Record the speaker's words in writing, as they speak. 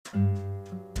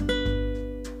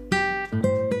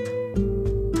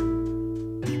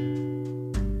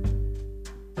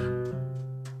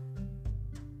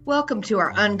Welcome to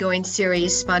our ongoing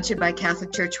series sponsored by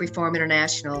Catholic Church Reform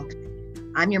International.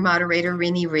 I'm your moderator,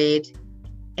 Rini Reed,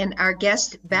 and our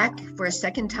guest back for a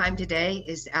second time today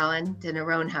is Alan de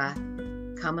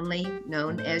Noronha, commonly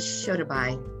known as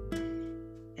Shodabai.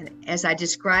 And as I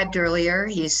described earlier,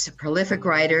 he's a prolific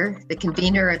writer, the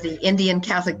convener of the Indian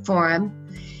Catholic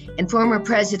Forum, and former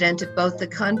president of both the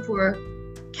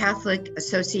Kanpur Catholic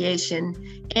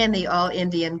Association and the All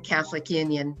Indian Catholic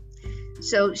Union.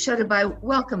 So Shodabai,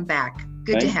 welcome back.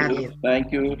 Good to have you.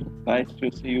 Thank you. Nice to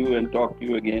see you and talk to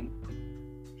you again.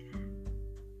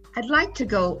 I'd like to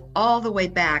go all the way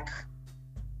back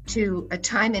to a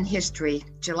time in history,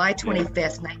 July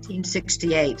 25th,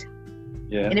 1968.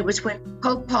 Yeah. And it was when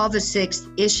Pope Paul VI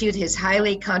issued his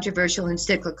highly controversial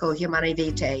encyclical Humanae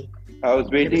Vitae. I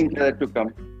was waiting for that to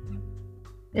come.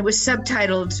 It was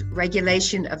subtitled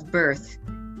Regulation of Birth.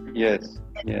 Yes,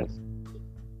 yes.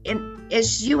 And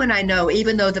as you and I know,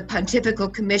 even though the Pontifical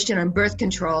Commission on Birth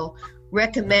Control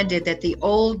recommended that the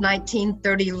old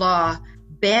 1930 law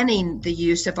banning the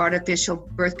use of artificial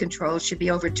birth control should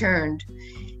be overturned,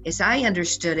 as I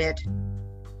understood it,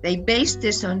 they based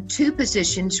this on two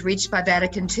positions reached by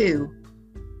Vatican II.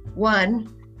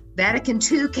 One, Vatican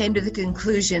II came to the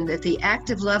conclusion that the act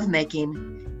of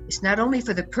lovemaking is not only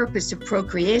for the purpose of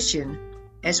procreation,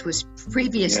 as was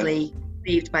previously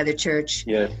believed by the Church,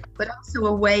 but also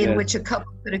a way in which a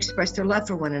couple could express their love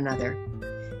for one another.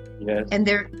 Yes. And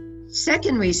their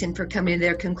second reason for coming to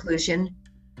their conclusion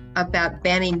about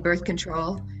banning birth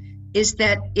control is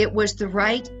that it was the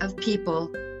right of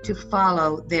people to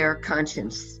follow their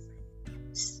conscience.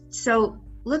 So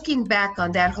looking back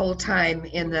on that whole time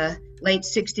in the late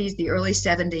 60s, the early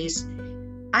 70s,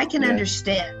 I can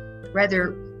understand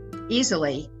rather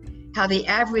easily how the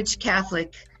average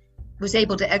Catholic was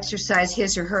able to exercise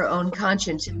his or her own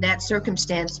conscience in that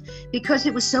circumstance because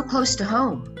it was so close to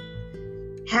home.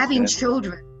 Having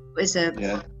children was a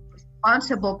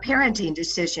responsible parenting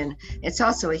decision. It's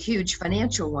also a huge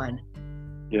financial one.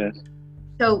 Yes.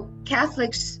 So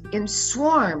Catholics in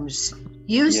swarms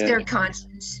used their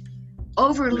conscience,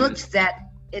 overlooked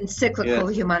that encyclical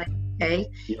Humanae Vitae,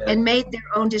 and made their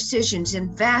own decisions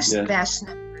in vast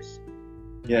numbers.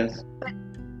 Yes. But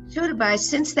Shodabai,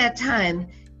 since that time,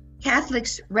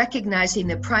 Catholics recognizing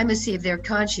the primacy of their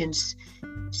conscience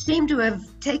seem to have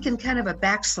taken kind of a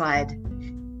backslide.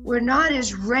 We're not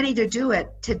as ready to do it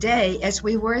today as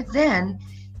we were then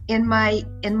in my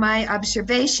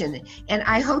observation. And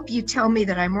I hope you tell me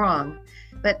that I'm wrong.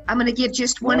 But I'm going to give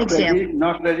just one example.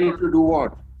 Not ready to do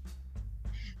what?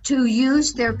 To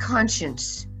use their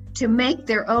conscience, to make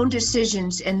their own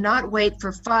decisions and not wait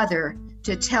for Father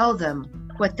to tell them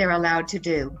what they're allowed to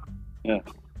do. Yeah.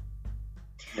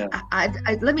 Yeah.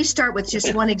 Let me start with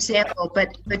just one example,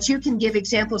 but you can give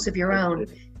examples of your own.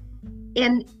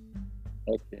 In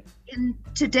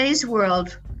today's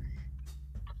world,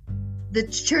 the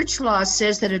church law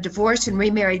says that a divorced and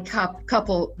remarried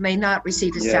couple may not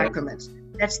receive the sacraments.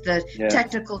 That's the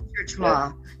technical church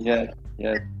law. Yeah.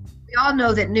 We all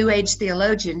know that New Age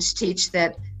theologians teach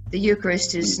that the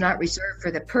Eucharist is not reserved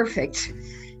for the perfect,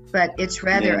 but it's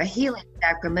rather a healing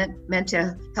sacrament meant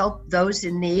to help those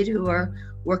in need who are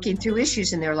working through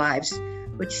issues in their lives,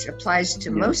 which applies to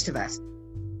most of us.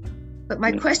 But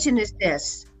my question is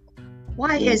this: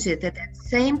 why is it that that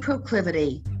same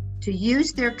proclivity to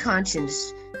use their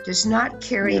conscience does not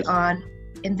carry on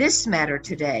in this matter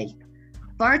today?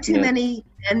 Far too many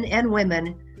men and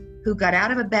women who got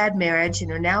out of a bad marriage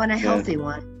and are now in a healthy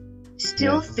one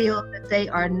still feel that they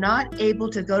are not able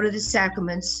to go to the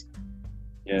sacraments.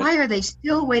 Why are they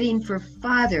still waiting for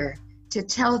Father to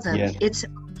tell them it's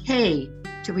okay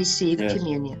to receive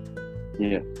communion?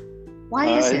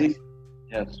 Why is it?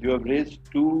 Yes, you have raised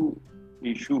two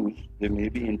issues. They may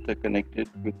be interconnected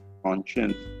with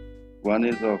conscience. One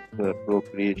is of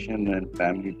procreation and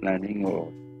family planning,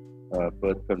 or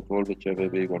birth control, whichever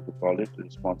way you want to call it,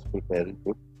 responsible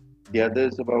parenthood. The other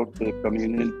is about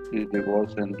communion,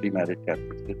 divorce, and remarried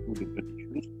Catholics. They're two different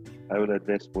issues. I will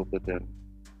address both of them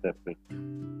separately.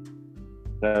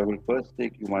 So I will first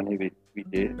take Humanae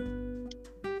Vitae.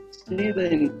 See,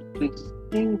 the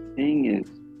interesting thing is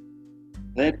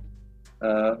that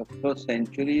for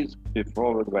centuries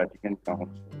before the Vatican Council,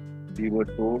 we were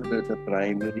told that the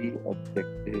primary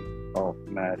objective of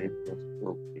marriage was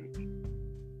procreation.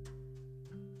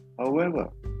 However,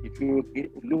 if you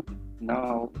look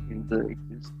now in the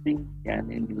existing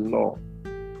canon law,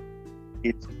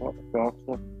 it talks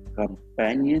of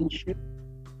companionship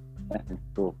and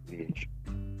procreation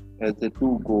as the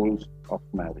two goals of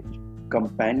marriage.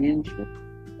 Companionship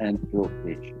and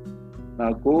procreation.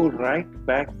 Now go right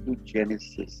back to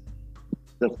Genesis.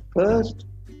 The first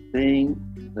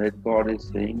saying that God is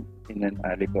saying in an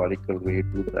allegorical way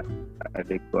to the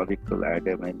allegorical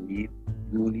Adam and Eve,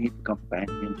 you need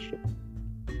companionship.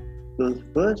 So the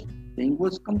first thing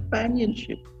was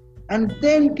companionship. And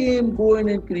then came go and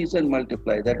increase and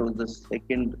multiply. That was the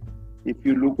second. If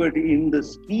you look at it in the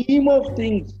scheme of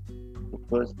things, the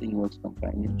first thing was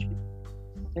companionship.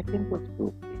 Second was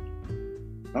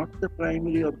procreation. Not the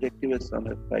primary objective as some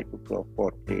have tried to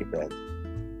portray it as.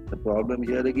 The problem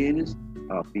here again is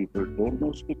our people don't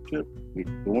know scripture, we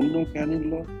don't know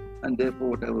canon law, and therefore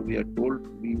whatever we are told,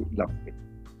 we lump it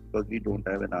because we don't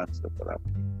have an answer for our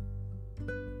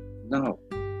people. Now,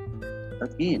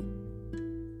 again,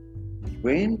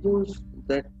 when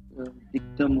that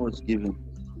dictum was given,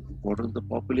 what was the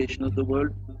population of the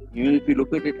world? Even if you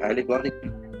look at it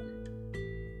allegorically,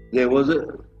 there was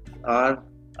our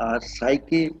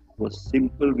psyche was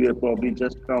simple. We have probably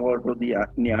just come out of the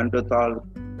Neanderthal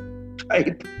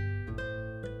type.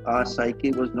 Our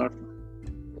psyche was not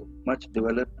much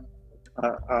developed.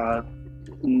 Our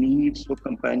needs for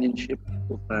companionship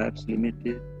were perhaps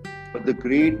limited. But the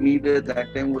great need at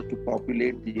that time was to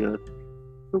populate the earth.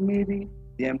 So maybe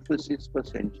the emphasis for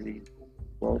centuries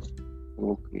was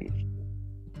procreation.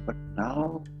 But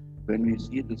now, when we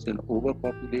see this an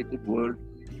overpopulated world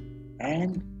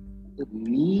and the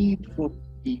need for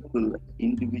people,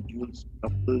 individuals,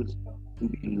 couples to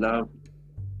be loved,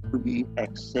 to be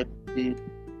accepted,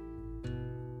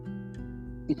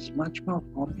 it's much more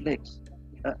complex.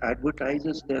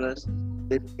 Advertisers tell us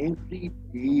that every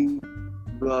day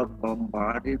you are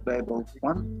bombarded by about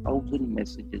 1,000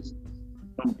 messages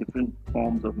from different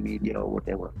forms of media or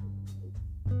whatever.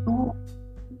 So,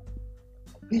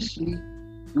 obviously,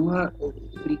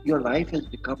 your life has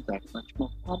become that much more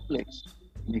complex.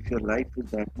 And if your life is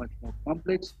that much more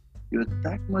complex, you're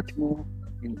that much more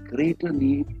in greater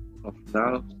need of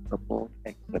love, support,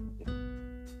 acceptance.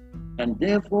 And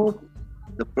therefore,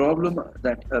 the problem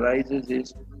that arises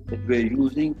is that we're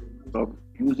using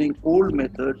old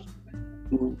methods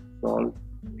to solve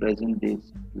present day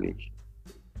situation.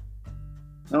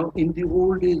 Now, in the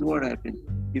old days, what happened?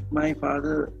 If my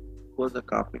father was a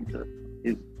carpenter,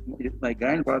 if my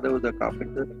grandfather was a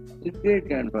carpenter, his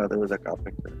great-grandfather was a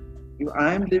carpenter. If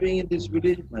I am living in this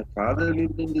village, my father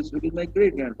lived in this village, my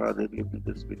great-grandfather lived in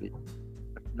this village.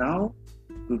 But now,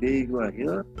 today you are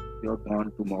here, you are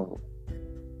gone tomorrow.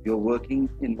 You're working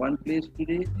in one place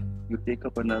today, you take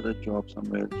up another job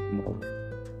somewhere else tomorrow.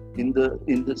 In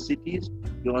the cities,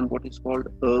 you're on what is called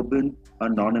urban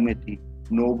anonymity.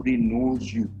 Nobody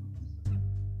knows you.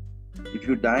 If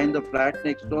you die in the flat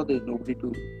next door, there's nobody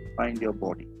to find your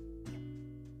body.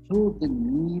 So the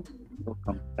need for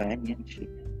companionship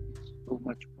is so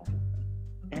much more.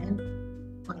 And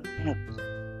perhaps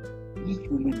we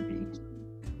human beings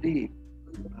today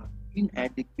are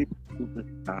inadequate to the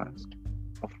task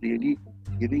of really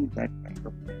giving that kind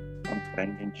of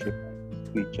companionship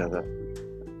to each other.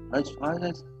 As far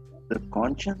as the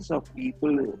conscience of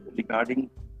people regarding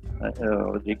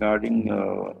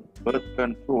birth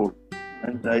control,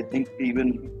 and I think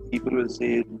even people will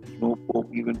say no Pope,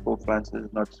 even Pope Francis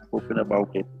has not spoken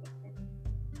about it.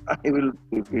 I will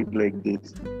put it like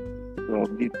this.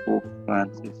 Probably Pope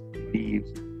Francis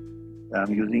believes,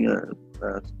 I'm using a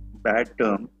bad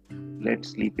term, let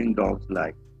sleeping dogs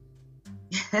lie.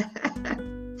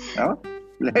 Now,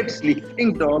 let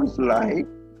sleeping dogs lie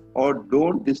or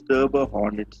don't disturb a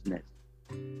hornet's nest.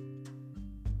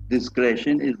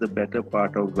 Discretion is the better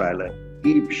part of valor.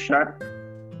 Keep shut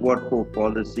what Pope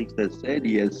Paul VI has said.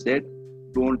 He has said,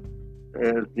 don't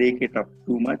rake it up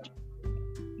too much.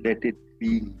 Let it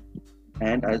be.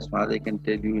 And as far as I can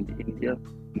tell you, in India,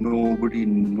 nobody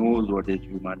knows what is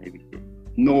humanity.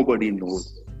 Nobody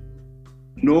knows.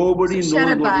 Nobody knows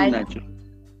what is natural.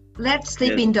 Let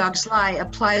sleeping dogs lie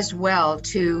applies well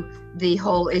to the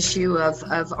whole issue of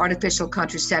artificial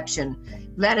contraception.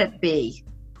 Let it be.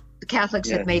 The Catholics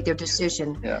have made their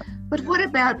decision. Yeah. But what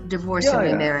about divorce and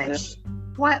remarriage?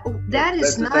 What, that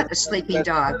is not a sleeping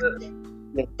dog.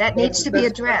 That needs to be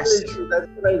addressed. That's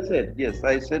what I said. Yes,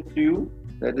 I said to you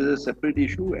that is a separate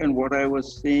issue. And what I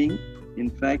was saying, in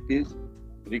fact, is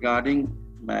regarding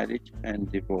marriage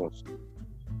and divorce.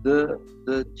 The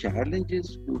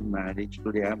challenges to marriage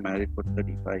today, I'm married for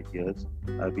 35 years.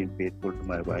 I've been faithful to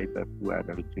my wife. I have 2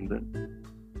 adult children.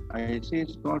 I say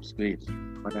it's God's grace,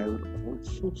 but I would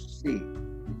also say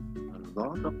a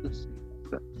lot of the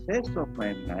success of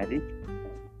my marriage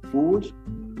goes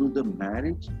to the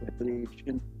marriage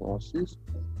separation process,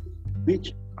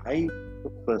 which I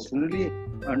personally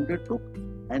undertook,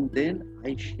 and then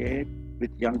I shared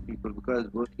with young people, because I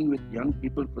was working with young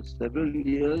people for several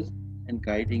years and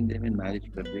guiding them in marriage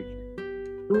preparation.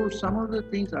 So some of the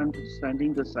things,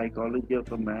 understanding the psychology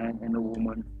of a man and a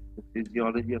woman, the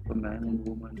physiology of a man and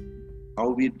woman, how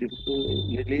we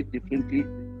relate differently,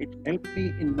 it helped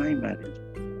me in my marriage.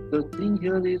 The thing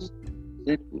here is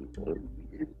that,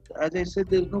 as I said,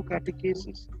 there's no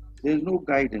catechesis, there's no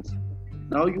guidance.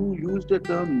 Now you use the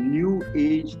term New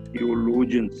Age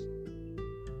theologians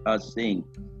are saying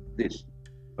this,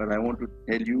 but I want to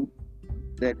tell you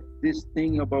that this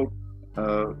thing about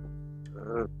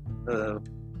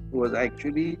was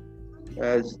actually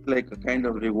as like a kind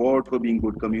of reward for being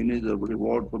good. Communion is a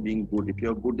reward for being good. If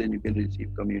you're good, then you can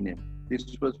receive communion.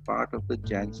 This was part of the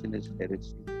Jansenist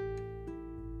heresy,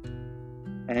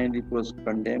 and it was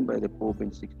condemned by the Pope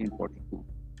in 1642.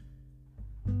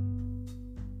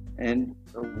 And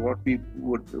what we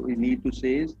need to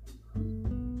say is,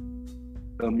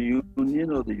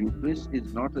 communion or the Eucharist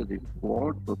is not a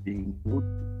reward for being good,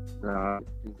 rather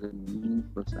it is a means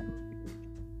for sanctification.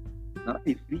 Now,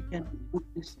 if we can put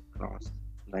this across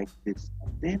like this,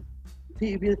 then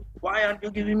see, why aren't you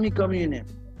giving me communion?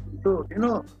 So,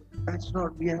 that's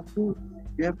not, we have to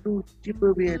chip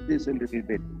away at this a little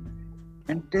bit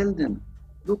and tell them,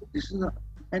 look, this is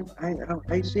and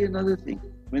I say another thing.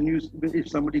 If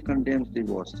somebody condemns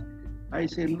divorce, I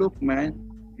say, look, man,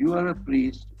 you are a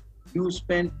priest. You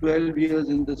spent 12 years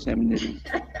in the seminary.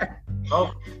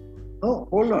 Oh,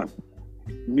 hold on.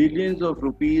 Millions of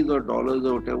rupees or dollars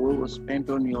or whatever was spent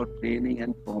on your training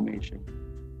and formation.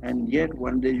 And yet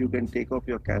one day you can take off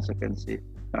your cassock and say,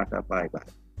 Tata, bye-bye.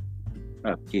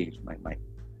 I've changed my mind.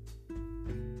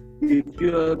 If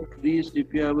you're a priest,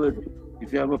 if you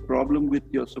have a problem with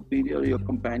your superior or your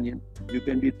companion, you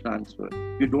can be transferred.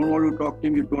 If you don't want to talk to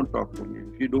him, you don't talk to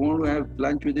him. If you don't want to have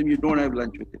lunch with him, you don't have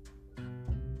lunch with him.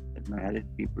 But married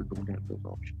people don't have those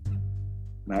options.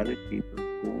 Married people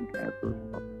don't have those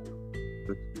options.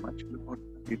 It's much more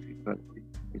difficult.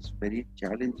 It's very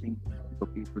challenging for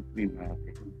people to be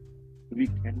married. We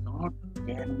cannot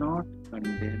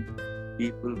condemn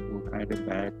people who had a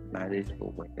bad marriage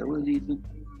for whatever reason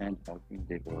and have been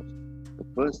divorced. The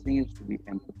first thing is to be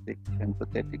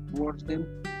empathetic towards them,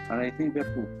 and I think we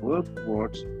have to work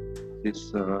towards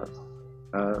this.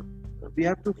 We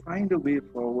have to find a way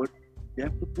forward. We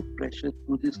have to put pressure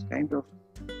through this kind of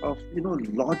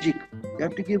logic. We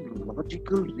have to give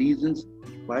logical reasons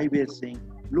why we are saying,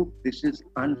 look, this is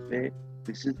unfair,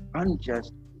 this is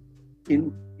unjust.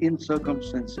 In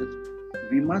circumstances,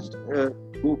 we must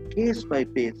go case by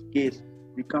case.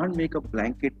 We can't make a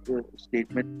blanket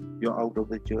statement, you're out of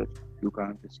the church, you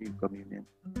can't receive communion.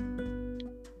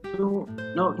 So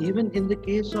now, even in the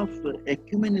case of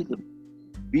ecumenism,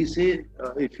 we say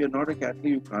if you're not a Catholic,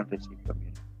 you can't receive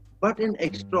communion. But in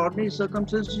extraordinary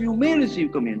circumstances, you may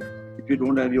receive communion. If you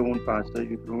don't have your own pastor,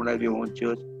 you don't have your own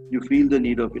church, you feel the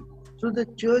need of it. So the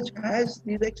church has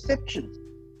these exceptions.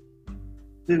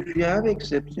 So if you have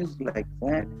exceptions like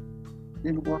that,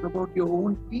 then what about your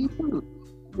own people?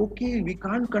 Okay, we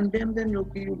can't condemn them.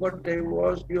 Okay, you got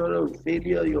divorced, you're a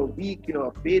failure, you're weak,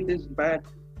 your faith is bad.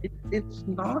 It's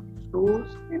not so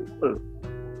simple.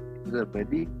 It's a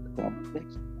very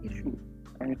complex issue.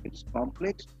 And if it's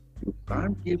complex, you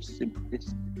can't give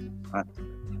simplistic answers.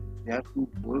 You have to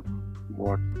work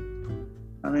towards it.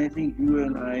 And I think you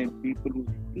and I and people who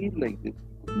feel like this,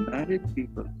 married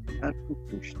people, have to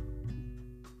push.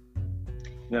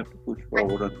 You have to push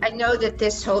forward. I know that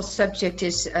this whole subject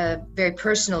is very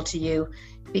personal to you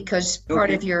because part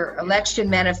of your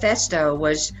election manifesto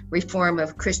was reform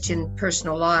of Christian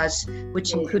personal laws,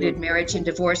 which included marriage and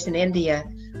divorce in India.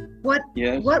 What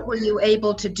were you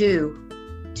able to do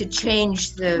to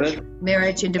change the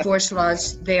marriage and divorce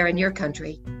laws there in your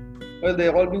country? Well,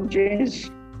 they've all been changed.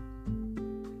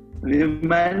 We've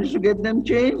managed to get them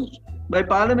changed by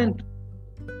Parliament.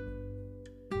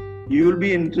 You will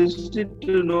be interested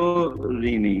to know,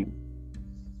 Rini,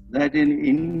 that in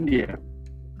India,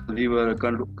 we were a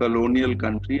colonial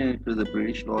country and it was the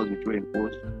British laws which were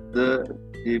imposed. The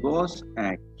Divorce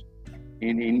Act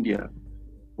in India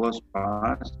was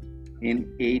passed in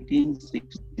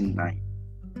 1869.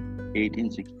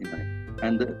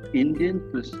 And the Indian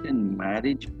Christian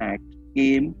Marriage Act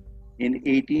came in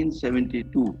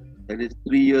 1872. That is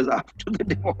 3 years after the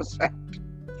Divorce Act.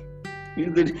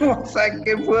 The Divorce Act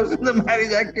came first and the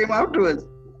Marriage Act came afterwards.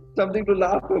 Something to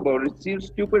laugh about. It seems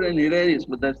stupid and hilarious,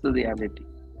 but that's the reality.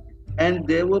 And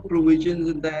there were provisions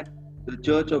in that the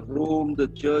Church of Rome, the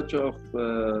Church of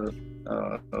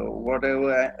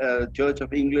Church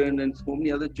of England, and so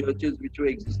many other churches which were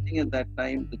existing at that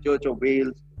time, the Church of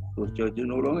Wales, those churches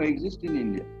no longer exist in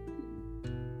India.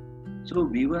 So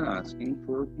we were asking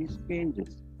for these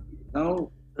changes. Now,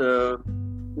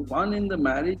 one in the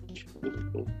marriage,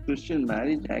 Christian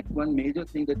Marriage Act, one major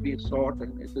thing that we sought,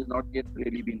 and it has not yet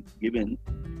really been given,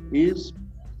 is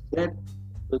that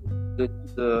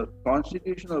the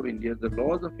Constitution of India, the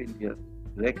laws of India,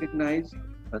 recognize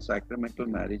a sacramental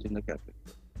marriage in the Catholic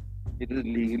Church. It is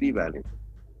legally valid.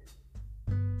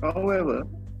 However,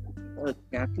 a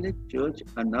Catholic Church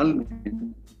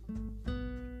annulment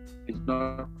is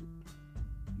not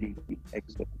legally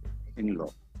accepted in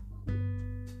law.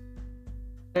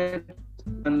 It's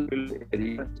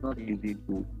not easy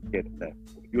to get that.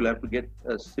 You'll have to get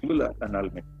a civil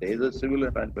annulment. There is a civil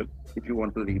annulment if you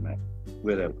want to remarry,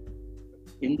 wherever.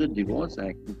 In the Divorce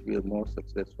Act, which we are more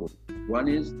successful, one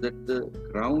is that the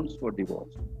grounds for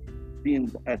divorce.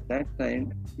 At that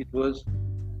time, it was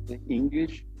the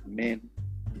English men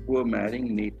who were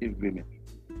marrying native women.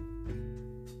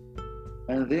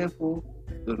 And therefore,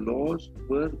 the laws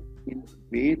were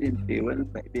weighed in favor,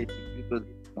 and basically it was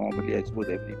normally, I suppose,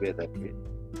 everywhere that way,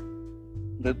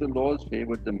 that the laws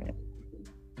favored the men.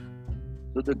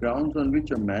 So the grounds on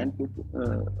which a man could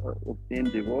obtain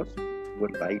divorce were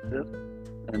lighter,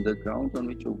 and the grounds on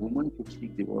which a woman could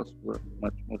seek divorce were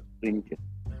much more stringent.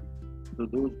 So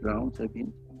those grounds have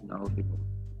been now removed.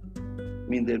 I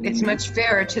mean, it's much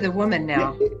fairer to the woman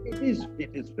now. Yeah, it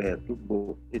is fair to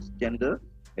both. It's gender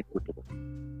equitable.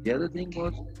 The other thing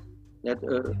was that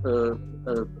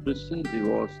a Christian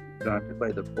divorce granted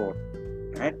by the court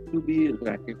had to be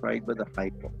ratified by the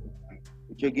High Court,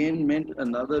 which again meant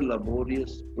another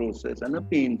laborious process and a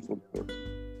painful process.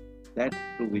 That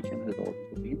provision has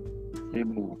also been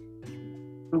removed.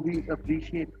 So we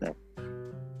appreciate that.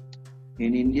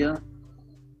 In India,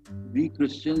 we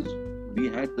Christians, we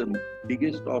had the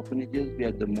biggest orphanages, we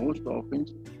had the most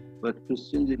orphans, but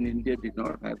Christians in India did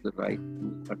not have the right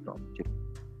to adopt children.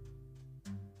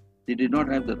 They did not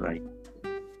have the right.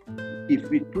 If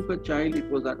we took a child, it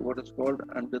was what is called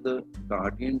under the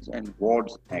Guardians and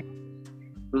Wards Act.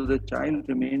 So the child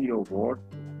remained your ward,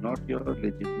 not your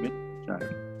legitimate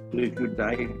child. So if you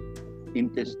died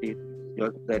intestate,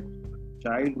 that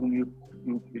child whom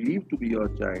you believe to be your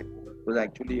child was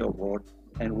actually your ward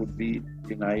and would be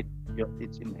denied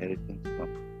its inheritance from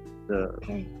the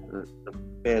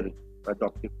parent,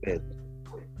 adoptive parent.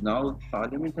 Now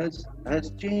Parliament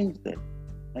has changed that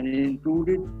and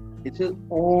included, it says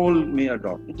all may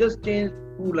adopt. It just changed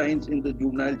 2 lines in the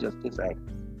Juvenile Justice Act.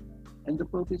 And the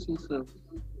purpose is served.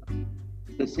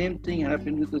 The same thing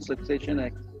happened with the Succession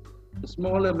Act. A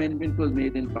small amendment was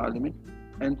made in Parliament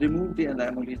and removed the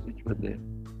anomalies which were there.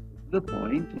 The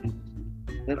point is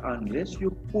that unless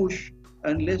you push,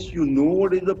 unless you know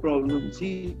what is the problem,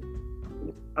 see,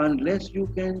 unless you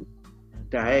can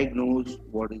diagnose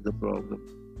what is the problem,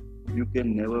 you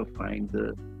can never find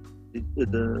the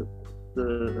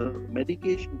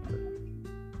medication.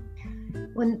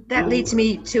 Well, that leads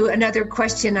me to another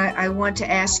question I want to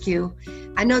ask you.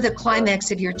 I know the climax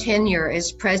of your tenure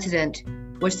as president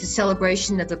was the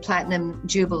celebration of the Platinum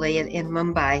Jubilee in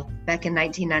Mumbai back in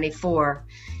 1994.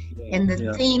 And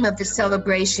the theme of the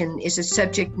celebration is a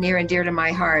subject near and dear to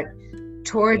my heart,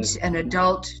 towards an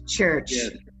adult church.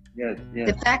 Yes.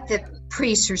 The fact that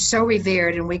priests are so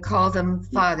revered and we call them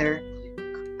Father,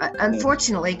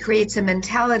 unfortunately creates a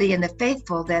mentality in the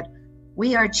faithful that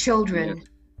we are children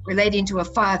relating to a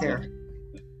father.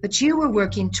 But you were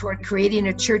working toward creating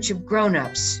a church of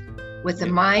grown-ups with a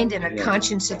mind and a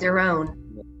conscience of their own.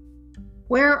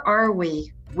 Where are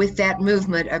we with that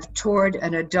movement of toward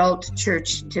an adult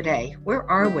church today? Where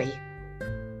are we?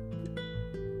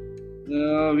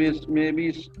 We may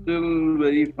be still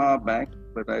very far back,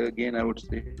 but I would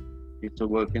say it's a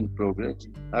work in progress.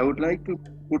 I would like to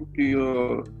put to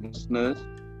your listeners,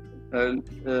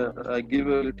 I give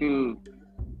a little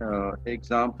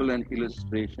example and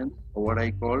illustration of what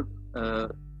I call a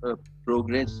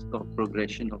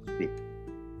progression of faith.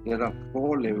 There are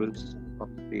 4 levels of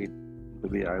faith, the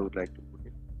way I would like to put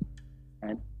it.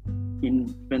 An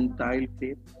infantile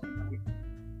faith,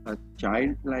 a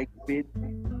childlike faith,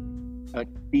 a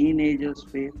teenager's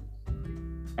faith,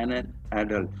 and an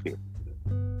adult faith.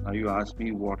 Now you ask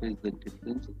me what is the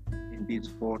difference in these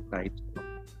 4 types of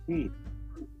faith.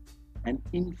 An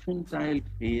infantile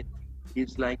faith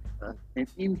is like an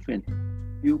infant.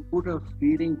 You put a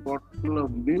feeding bottle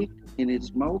of milk in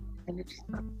its mouth and it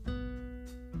sucks.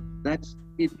 That's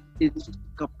it. Its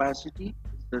capacity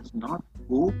does not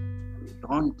go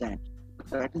beyond that.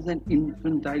 That is an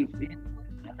infantile faith.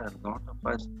 And a lot of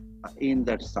us are in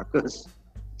that sucker's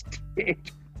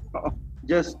state of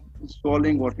just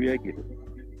swallowing what we are given.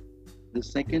 The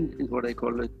second is what I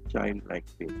call a childlike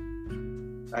faith.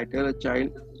 I tell a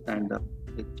child, stand up.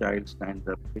 The child stands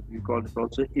up. We call it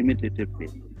also imitative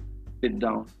faith. sit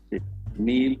down, sit,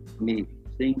 kneel, kneel,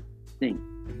 sing, sing.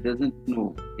 It doesn't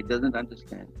know, it doesn't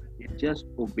understand. It just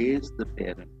obeys the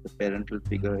parent, the parental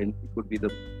figure, and it could be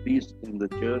the priest in the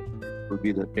church, it could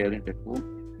be the parent at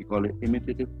home. We call it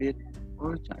imitative faith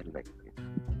or childlike faith.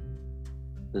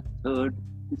 The third,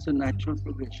 it's a natural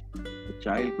progression. The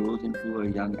child grows into a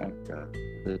young actor,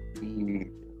 the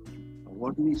teenager.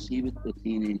 What do we see with the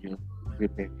teenager?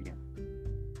 Rebellion,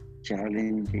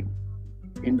 challenging,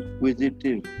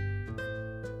 inquisitive,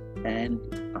 and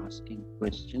asking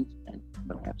questions and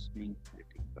perhaps being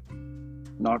critical,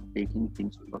 not taking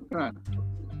things for granted.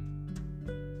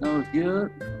 Now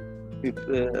here, if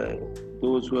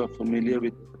those who are familiar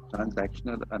with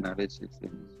transactional analysis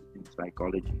in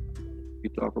psychology, we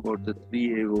talk about the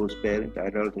three egos: parent,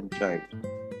 adult, and child.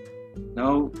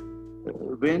 Now,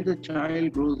 when the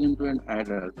child grows into an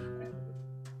adult,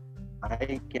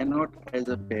 I cannot, as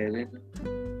a parent,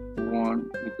 go on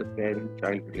with the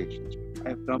parent-child relationship.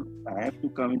 I have to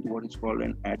come into what is called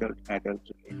an adult-adult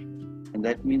relationship, and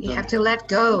that means you have to let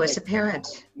go as a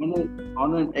parent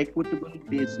on an equitable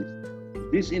basis.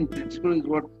 This, in principle, is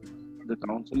what the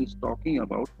council is talking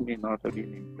about. May not have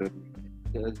been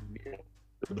interviewed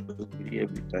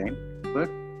every time, but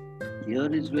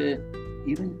here is where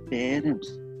even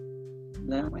parents,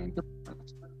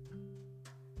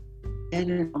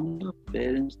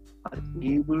 parents are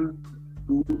able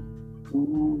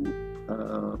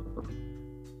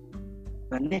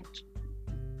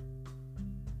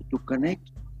to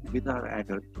connect with our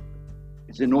adult.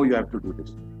 They say, no, you have to do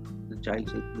this. The child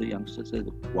says, the youngster says,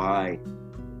 why?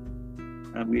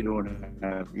 And we don't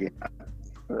have the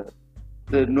answer.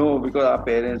 They no, because our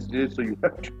parents did, so you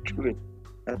have to do it.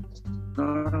 That's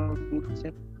not how to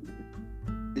accept it.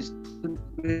 This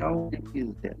is how it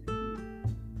is there.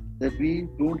 That we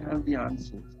don't have the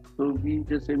answers. So we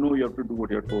just say, no, you have to do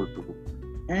what you're told to do.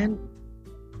 And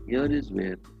here is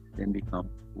where then we come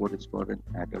what is called an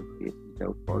adult faith, which I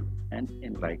would call an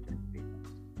enlightened faith.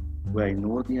 Where I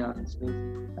know the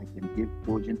answers, I can give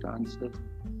cogent answers,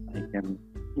 I can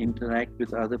interact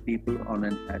with other people on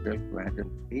an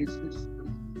adult-to-adult basis,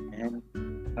 and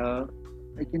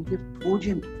I can give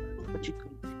cogent,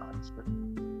 logical answers,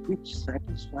 which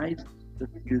satisfies the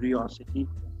curiosity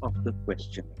of the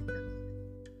questioner.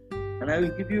 And I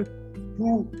will give you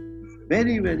two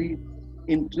very, very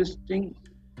interesting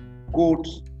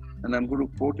quotes, and I'm going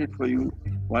to quote it for you.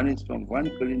 One is from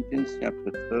 1 Corinthians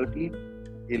chapter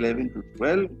 13, 11 to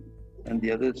 12, and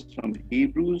the other is from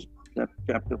Hebrews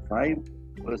chapter 5,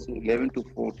 verses 11 to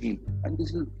 14. And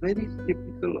this is very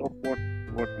typical of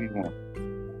what we want.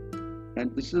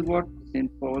 And this is what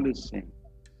St. Paul is saying.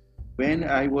 When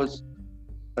I was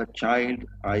a child,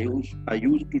 I used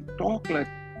to talk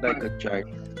like a child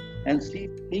and see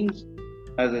things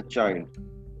as a child.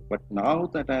 But now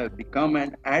that I have become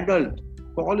an adult,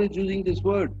 Paul is using this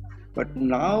word, but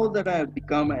now that I have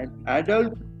become an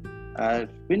adult, I have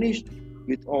finished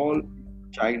with all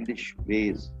childish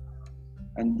ways.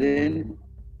 And then,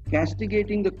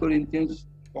 castigating the Corinthians,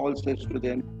 Paul says to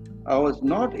them, I was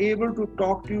not able to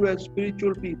talk to you as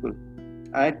spiritual people.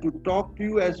 I had to talk to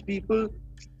you as people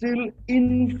still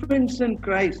infants in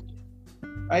Christ.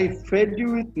 I fed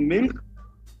you with milk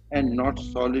and not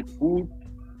solid food,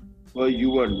 for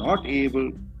you were not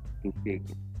able to take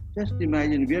it. Just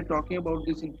imagine, we are talking about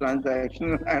this in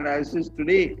transactional analysis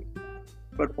today,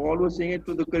 but Paul was saying it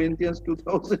to the Corinthians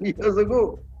 2000 years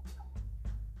ago.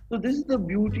 So this is the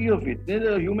beauty of it.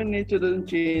 The human nature doesn't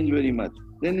change very much.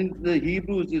 Then in the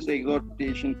Hebrews, this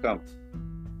exhortation comes.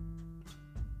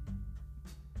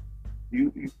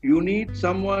 You need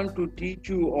someone to teach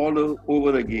you all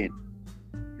over again.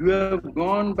 You have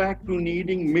gone back to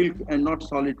needing milk and not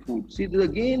solid food. See,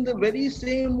 again, the very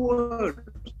same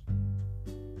word.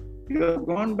 You have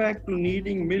gone back to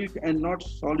needing milk and not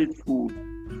solid food.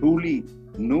 Truly,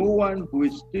 no one who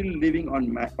is still living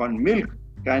on milk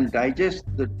can digest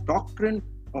the doctrine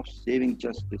of saving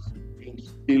justice. Being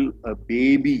still a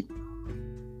baby.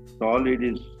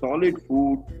 Solid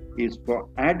food is for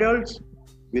adults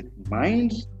with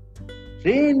minds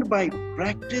trained by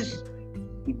practice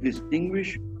to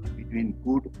distinguish between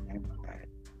good and bad.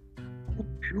 Oh,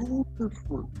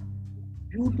 beautiful,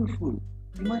 beautiful.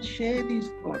 You must share these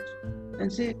thoughts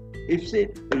and say, if say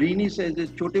Rini says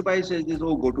this, Chote Bhai says this,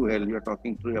 oh, go to hell, you're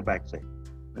talking through your backside.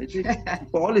 I say,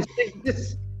 Paul is saying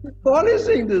this. Paul is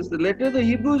saying this. The letter of the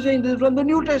Hebrews is saying this from the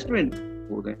New Testament.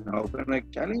 Oh, then how can I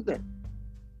challenge that?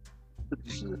 But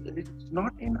it's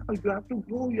not enough. You have to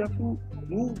grow, you have to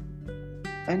move.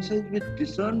 And says with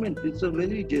discernment, it's a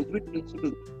very Jesuit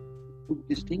principle to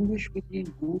distinguish between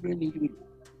good and evil.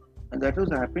 And that has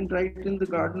happened right in the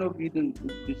Garden of Eden,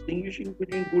 distinguishing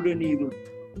between good and evil.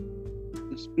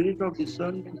 the spirit of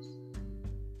discernment.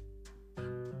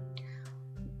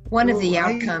 One of the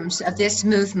outcomes of this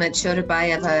movement,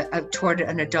 Shodabai, toward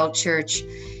an adult church,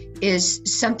 is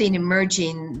something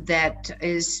emerging that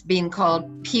is being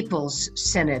called people's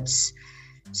synods.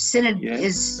 Synod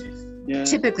is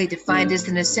typically defined as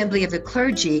an assembly of the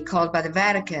clergy called by the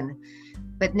Vatican.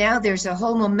 But now there's a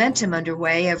whole momentum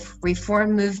underway of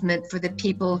reform movement for the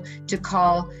people to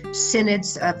call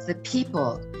synods of the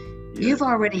people. You've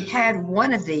already had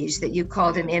one of these that you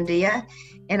called in India,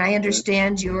 and I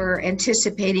understand you're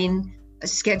anticipating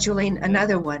scheduling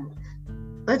another one.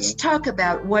 Let's talk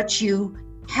about what you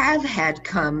have had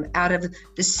come out of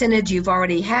the synod you've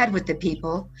already had with the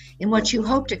people and what you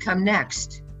hope to come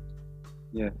next.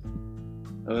 Yes.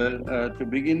 Well, to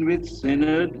begin with,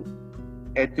 synod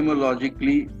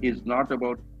etymologically is not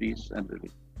about priests and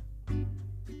religion.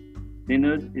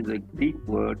 Synod is a Greek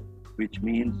word which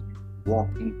means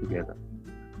walking together.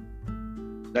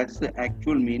 That's the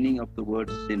actual meaning of the word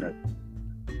synod,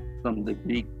 from the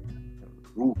Greek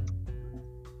root.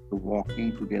 The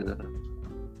walking together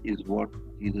is what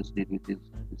Jesus did with his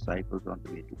disciples on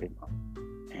the way to Emmaus.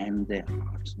 And their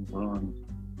hearts burned.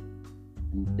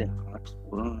 And their hearts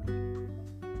burned.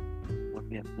 That's what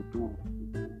we have to do.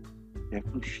 We have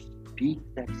to speak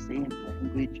that same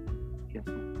language. We have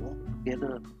to walk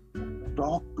together,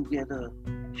 talk together,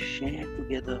 share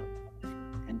together.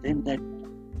 And then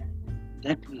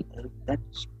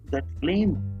that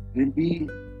flame will be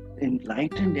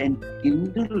enlightened and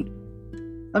kindled.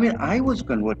 I mean, I was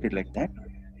converted like that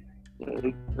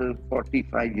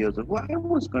 45 years ago. I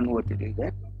was converted like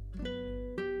that.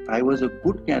 I was a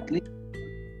good Catholic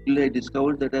till I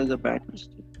discovered that I was a bad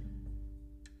Christian.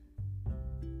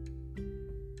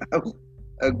 I was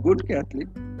a good Catholic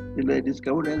till I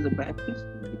discovered I was a bad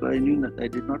Christian, because I knew that I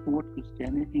did not know what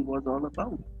Christianity was all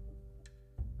about.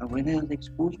 And when I was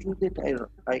exposed to it,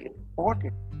 I fought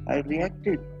it. I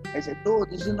reacted. I said, no,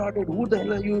 this is not it. Who the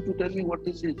hell are you to tell me what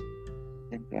this is?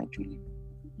 Then gradually,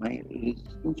 my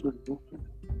resistance was broken.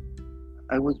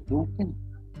 I was broken.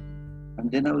 And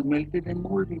then I was melted and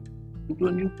molded into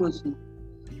a new person.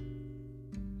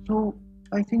 So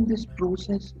I think this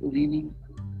process really,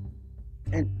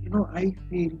 and I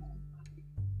feel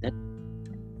that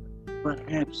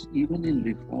perhaps even in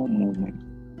reform movement,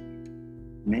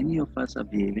 many of us are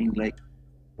behaving like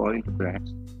spoiled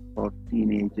brats or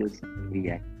teenagers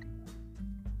reacting.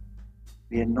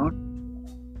 We are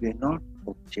not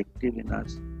objective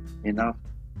enough. We are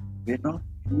not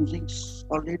using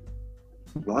solid,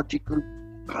 logical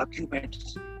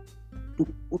arguments to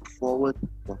put forward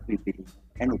what we believe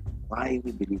and why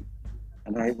we believe.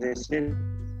 And as I said,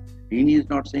 Dini is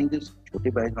not saying this,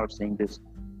 Shodabai is not saying this,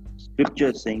 Scripture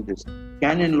is saying this,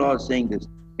 canon law is saying this,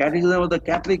 Catechism of the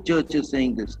Catholic Church is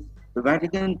saying this, the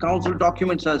Vatican Council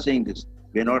documents are saying this.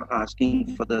 We're not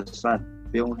asking for the sun,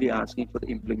 we're only asking for the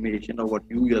implementation of what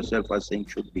you yourself are saying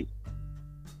should be.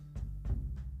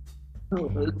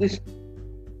 So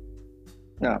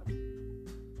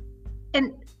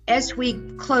And as we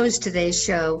close today's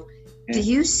show, do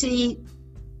you see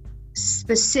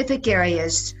specific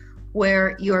areas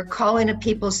where your calling a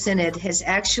People's Synod has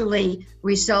actually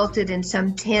resulted in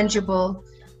some tangible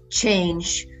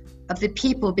change of the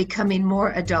people becoming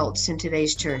more adults in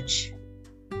today's church?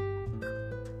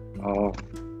 Oh,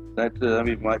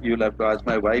 you'll have to ask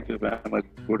my wife if I'm a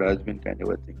good husband, kind of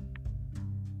a thing.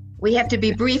 We have to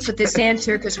be brief with this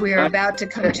answer because we are about to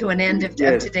come to an end of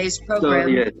today's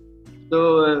program.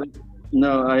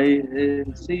 No, I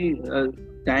see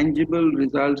tangible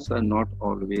results are not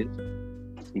always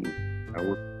seen. I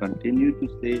would continue to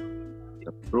say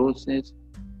the process,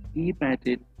 keep at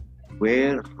it.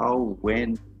 Where, how,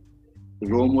 when.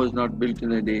 Rome was not built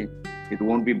in a day. It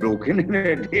won't be broken in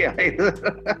a day either.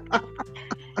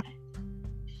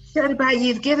 Shodabai,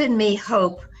 you've given me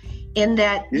hope in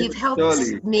that you've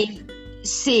helped me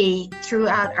see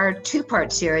throughout our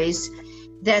two-part series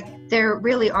that there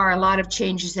really are a lot of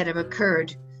changes that have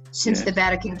occurred since the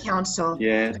Vatican Council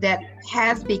that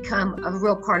have become a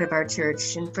real part of our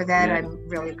church. And for that, I'm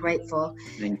really grateful.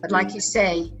 But like you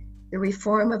say, the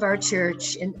reform of our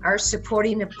church and our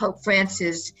supporting of Pope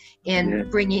Francis in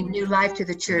bringing new life to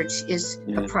the church is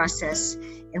a process,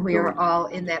 and we are all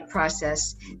in that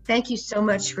process. Thank you so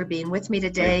much for being with me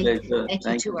today. Thank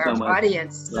you to our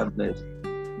audience. God bless.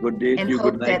 Good day to you.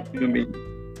 Good night to me.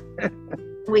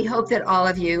 We hope that all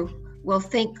of you will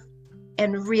think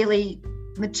and really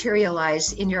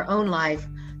materialize in your own life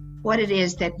what it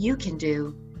is that you can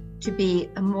do to be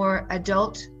a more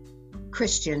adult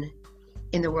Christian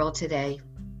in the world today.